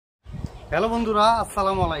Hello বন্ধুরা,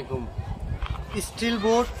 আসসালামু আলাইকুম। Still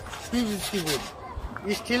board, PVC board.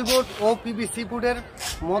 Still board ও পিভিসি বোর্ডের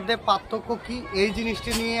মধ্যে পার্থক্য কি, এই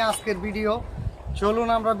জিনিসটি নিয়ে আজকের ভিডিও। চলুন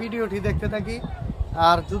আমরা ভিডিওটি দেখতে থাকি।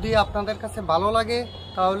 আর যদি আপনাদের কাছে ভালো লাগে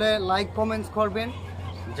তাহলে লাইক কমেন্টস করবেন,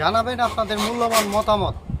 জানাবেন আপনাদের মূল্যবান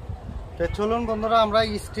মতামত। তো চলুন বন্ধুরা, আমরা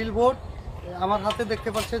স্টিল বোর্ড, আমার হাতে দেখতে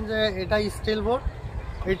পাচ্ছেন যে এটা স্টিল বোর্ড,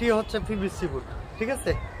 এটি হচ্ছে পিভিসি বোর্ড, ঠিক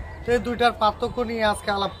আছে। তো এই দুইটার পার্থক্য নিয়ে আজকে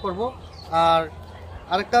আলাপ করব। আর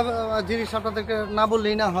আরেকটা জিনিস আপনাদেরকে না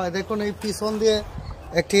বললেই না হয়, দেখুন এই পিছন দিয়ে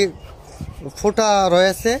একটি ফুটা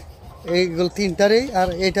রয়েছে, এইগুলো তিনটারই, আর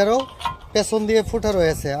এইটারও পেছন দিয়ে ফুটা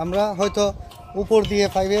রয়েছে। আমরা হয়তো উপর দিয়ে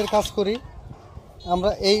পাইপের কাজ করি,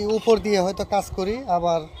 আমরা এই উপর দিয়ে হয়তো কাজ করি,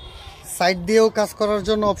 আবার সাইড দিয়েও কাজ করার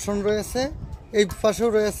জন্য অপশন রয়েছে, এই পাশেও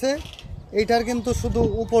রয়েছে। এইটার কিন্তু শুধু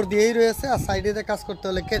উপর দিয়েই রয়েছে, আর সাইডে কাজ করতে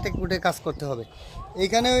হলে কেটে কুটে কাজ করতে হবে।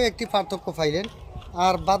 এইখানেও একটি পার্থক্য পাইলেন।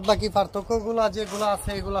 আর বাদ বাকি পার্থক্যগুলো যেগুলো আছে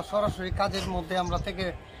এগুলো সরাসরি কাজের মধ্যে আমরা থেকে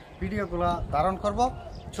ভিডিওগুলো ধারণ করব।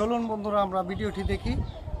 চলুন বন্ধুরা, আমরা ভিডিওটি দেখি।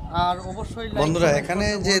 আর অবশ্যই বন্ধুরা, এখানে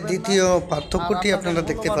যে দ্বিতীয় পার্থক্যটি আপনারা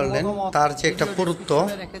দেখতে পারলেন, তার যে একটা পুরুত্ব,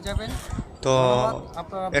 তো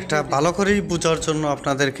একটা ভালো করেই বোঝার জন্য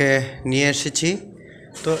আপনাদেরকে নিয়ে এসেছি।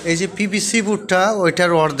 তো এই যে পিভিসি বোর্ডটা,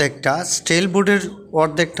 ওইটার অর্ধেকটা, স্টিল বোর্ডের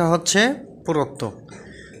অর্ধেকটা হচ্ছে পুরুত্ব।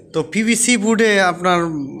 তো পিভিসি বোর্ডে আপনার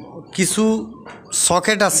কিছু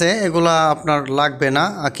সকেট আছে, এগুলা আপনার লাগবে না,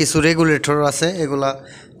 আর কিছু রেগুলেটর আছে, এগুলা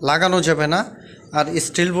লাগানো যাবে না। আর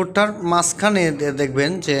স্টিল বোর্ডটার মাঝখানে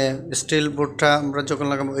দেখবেন যে স্টিল বোর্ডটা আমরা যখন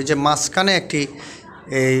লাগাবো, এই যে মাঝখানে একটি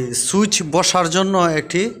এই সুইচ বসার জন্য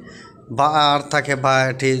একটি বার থাকে বা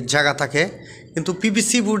একটি জায়গা থাকে। কিন্তু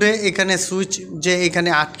পিভিসি বোর্ডে এখানে সুইচ যে এখানে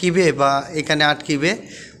আটকিবে বা এখানে আটকিবে,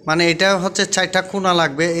 মানে এটা হচ্ছে 4টা কোণা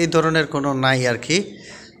লাগবে, এই ধরনের কোনো নাই আর কি।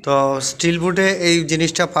 তো স্টিল বোর্ডে এই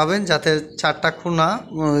জিনিসটা পাবেন, যাতে 4টা কোণা,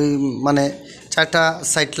 মানে 4টা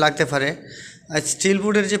সাইড লাগতে পারে। আর স্টিল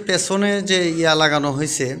বোর্ডের যে পেছনে যে লাগানো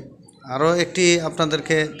হয়েছে, আরও একটি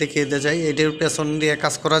আপনাদেরকে দেখিয়ে দিতে চাই। এটির পেছন দিয়ে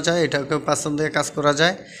কাজ করা যায়, এটাকেও পেছন দিয়ে কাজ করা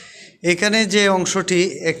যায়। এখানে যে অংশটি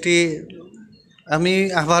একটি, আমি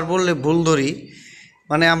আবার বললে ভুল ধরি,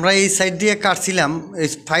 মানে আমরা এই সাইড দিয়ে কাটছিলাম, এই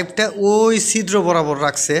পাইপটা ওই ছিদ্র বরাবর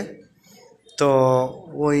রাখছে। তো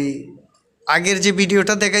ওই আগের যে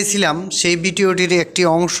ভিডিওটা দেখাইছিলাম, সেই ভিডিওটির একটি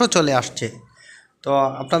অংশ চলে আসছে। তো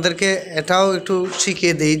আপনাদেরকে এটাও একটু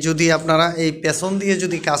শিখিয়ে দিই, যদি আপনারা এই পেছন দিয়ে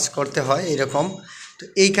যদি কাজ করতে হয় এরকম, তো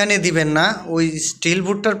এইখানে দিবেন না, ওই স্টিল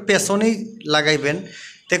বোর্ডটার পেছনেই লাগাইবেন।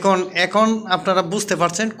 দেখুন এখন আপনারা বুঝতে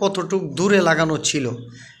পারছেন কতটুকু দূরে লাগানো ছিল।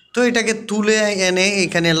 তো এটাকে তুলে এনে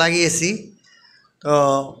এইখানে লাগিয়েছি। তো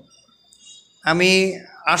আমি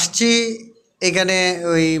আসছি এখানে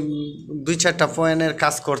ওই 2-4টা পয়েন্টের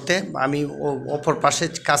কাজ করতে, আমি অপর পাশে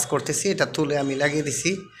কাজ করতেছি, এটা তুলে আমি লাগিয়ে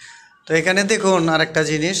দিছি। তো এখানে দেখুন আরেকটা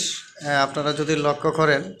জিনিস আপনারা যদি লক্ষ্য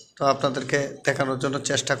করেন, তো আপনাদেরকে দেখানোর জন্য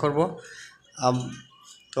চেষ্টা করব।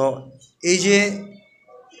 তো এই যে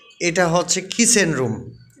এটা হচ্ছে কিচেন রুম,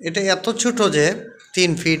 এটা এত ছোট যে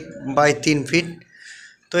 3 ফিট বাই 3 ফিট।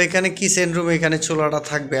 তো এখানে কিচেন রুম, এখানে চুলাটা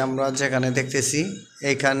থাকবে আমরা যেখানে দেখতেছি,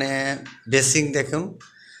 এইখানে বেসিং দেখুন।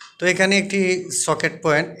 তো এখানে একটি সকেট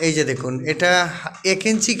পয়েন্ট, এই যে দেখুন, এটা 1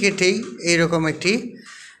 ইঞ্চি কেটেই এইরকম একটি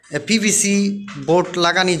পিভিসি বোর্ড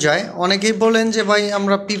লাগানো যায়। অনেকেই বলেন যে ভাই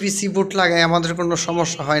আমরা পিভিসি বোর্ড লাগাই, আমাদের কোনো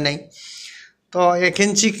সমস্যা হয় নাই। তো 1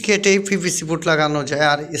 ইঞ্চি কেটেই পিভিসি বোর্ড লাগানো যায়।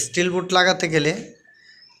 আর স্টিল বোর্ড লাগাতে গেলে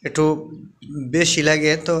একটু বেশি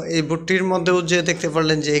লাগে। তো এই বোর্ডটির মধ্যেও যে দেখতে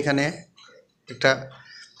পারলেন যে এখানে একটা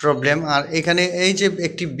প্রবলেম। আর এখানে এই যে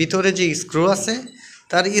একটি ভিতরে যে স্ক্রু আছে,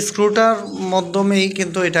 তার স্ক্রুটার মাধ্যমেই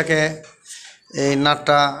কিন্তু এটাকে এই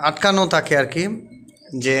নাটটা আটকানো থাকে আর কি।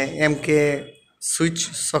 যে এমকে সুইচ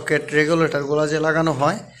সকেট রেগুলেটরগুলো যে লাগানো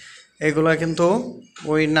হয়, এগুলো কিন্তু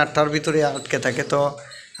ওই নাটটার ভিতরে আটকে থাকে। তো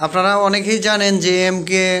আপনারা অনেকেই জানেন যে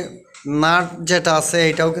এমকে নাট যেটা আছে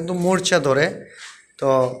এটাও কিন্তু মূর্ছা ধরে। তো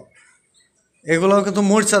এগুলোও কিন্তু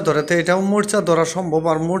মূর্ছা ধরে, তো এটাও মূর্ছা ধরা সম্ভব।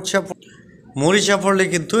 আর মরিচা পড়লে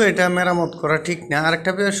কিন্তু এটা মেরামত করা ঠিক না।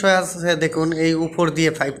 আরেকটা বিষয় আছে, দেখুন এই উপর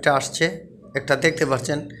দিয়ে পাইপটা আসছে, একটা দেখতে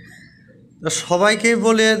পাচ্ছেন। তো সবাইকেই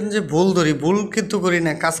বলেন যে ভুল ধরি, ভুল কিন্তু করি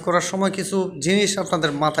না। কাজ করার সময় কিছু জিনিস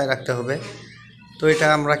আপনাদের মাথায় রাখতে হবে। তো এটা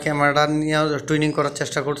আমরা ক্যামেরাটা নিয়ে টুইনিং করার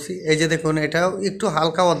চেষ্টা করছি। এই যে দেখুন, এটাও একটু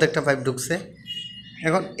হালকা অর্ধেকটা পাইপ ঢুকছে।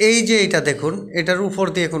 এখন এই যে এটা দেখুন, এটার উপর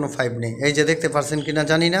দিয়ে কোনো পাইপ নেই, এই যে দেখতে পাচ্ছেন কিনা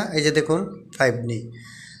জানি না, এই যে দেখুন পাইপ নেই।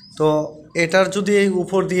 তো এটার যদি এই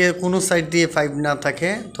উপর দিয়ে কোনো সাইড দিয়ে পাইপ না থাকে,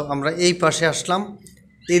 তো আমরা এই পাশে আসলাম,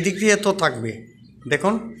 এই দিক দিয়ে তো থাকবে,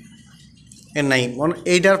 দেখুন এর নাই,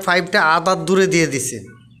 এইটার পাইপটা আধা দূরে দিয়ে দিছে।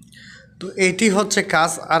 তো এইটি হচ্ছে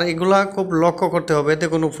কাজ। আর এগুলা খুব লক্ষ্য করতে হবে,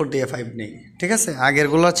 দেখুন উপর দিয়ে পাইপ নেই, ঠিক আছে,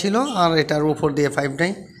 আগেরগুলা ছিল আর এটার উপর দিয়ে পাইপ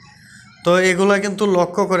নেই। তো এগুলা কিন্তু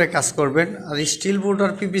লক্ষ্য করে কাজ করবেন। আর স্টিল বোর্ড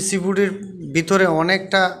আর পিভিসি বোর্ডের ভিতরে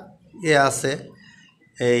অনেকটা আছে,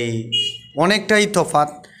 এই অনেকটাই তফাৎ।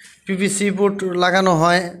 পিভিসি বোর্ড লাগানো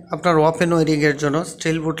হয় আপনার ওপেন ওয়ারিংয়ের জন্য,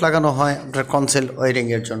 স্টিল বোর্ড লাগানো হয় আপনার কনসেল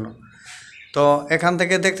ওয়ারিংয়ের জন্য। তো এখান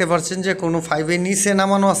থেকে দেখতে পাচ্ছেন যে কোনো ফাইভের নিচে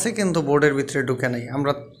নামানো আছে কিন্তু বোর্ডের ভিতরে ঢুকে নেই।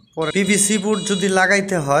 আমরা পরে পিভিসি বোর্ড যদি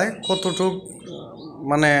লাগাইতে হয় কতটুক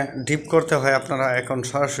মানে ডিপ করতে হয় আপনারা এখন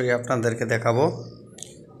সরাসরি আপনাদেরকে দেখাবো।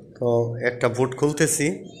 তো একটা বোর্ড খুলতেছি,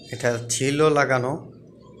 এটা ছিল লাগানো,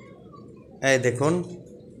 এই দেখুন,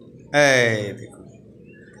 এই দেখুন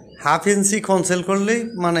 1/2 ইঞ্চি কনসেল করলেই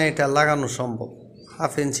মানে এটা লাগানো সম্ভব।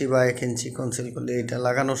 1/2 ইঞ্চি বা 1 ইঞ্চি কনসেল করলে এটা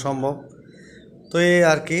লাগানো সম্ভব। তো এই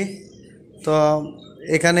আর কি। তো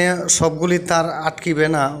এখানে সবগুলি তার আটকিবে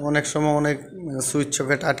না, অনেক সময় অনেক সুইচ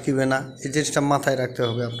সকেট আটকিবে না, এই জিনিসটা মাথায় রাখতে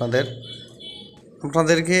হবে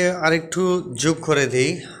আপনাদেরকে আরেকটু যোগ করে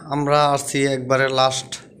দিই। আমরা আসছি একবারে লাস্ট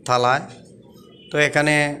থালায়। তো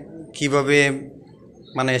এখানে কিভাবে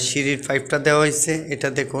মানে সিঁড়ির পাইপটা দেওয়া হয়েছে এটা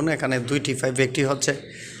দেখুন। এখানে 2টি পাইপ, একটি হচ্ছে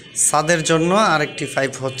ছাদের জন্য আর একটি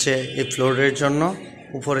পাইপ হচ্ছে এই ফ্লোরের জন্য,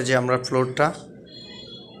 উপরে যে আমরা ফ্লোরটা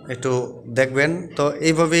একটু দেখবেন। তো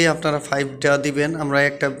এইভাবেই আপনারা পাইপটা দিবেন। আমরা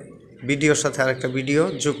একটা ভিডিওর সাথে আরেকটা ভিডিও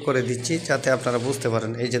যোগ করে দিচ্ছি যাতে আপনারা বুঝতে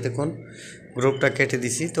পারেন। এই যে দেখুন গ্রুপটা কেটে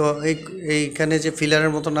দিছি। তো এইখানে যে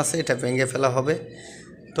ফিলারের মতন আছে এটা ভেঙে ফেলা হবে।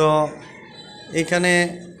 তো এইখানে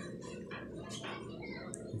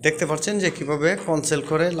দেখতে পাচ্ছেন যে কিভাবে কনসেল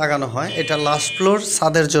করে লাগানো হয়। এটা লাস্ট ফ্লোর,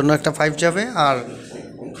 ছাদের জন্য একটা পাইপ যাবে আর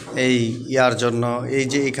এই ইয়ার জন্য এই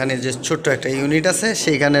যে এখানে যে ছোট্ট একটা ইউনিট আছে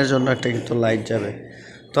সেইখানের জন্য একটা কিন্তু লাইট যাবে।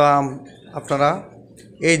 তো আপনারা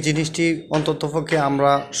এই জিনিসটি অন্ততপক্ষে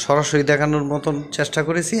আমরা সরাসরি দেখানোর মতন চেষ্টা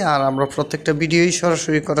করেছি, আর আমরা প্রত্যেকটা ভিডিওই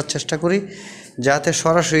সরাসরি করার চেষ্টা করি যাতে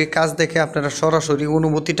সরাসরি কাজ দেখে আপনারা সরাসরি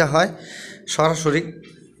অনুভূতিটা হয়, সরাসরি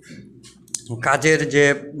কাজের যে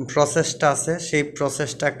প্রসেসটা আছে সেই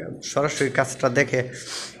প্রসেসটা সরাসরি কাজটা দেখে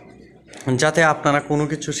যাতে আপনারা কোনো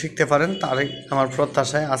কিছু শিখতে পারেন, তারই আমার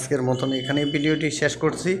প্রত্যাশায় আজকের মতন এখানে ভিডিওটি শেষ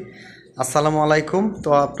করছি। আসসালামু আলাইকুম। তো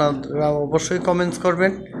আপনারা অবশ্যই কমেন্টস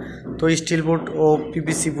করবেন। তো স্টিল বোর্ড ও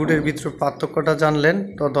পিভিসি বোর্ডের ভিতরে পার্থক্যটা জানলেন,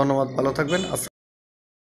 তো ধন্যবাদ, ভালো থাকবেন।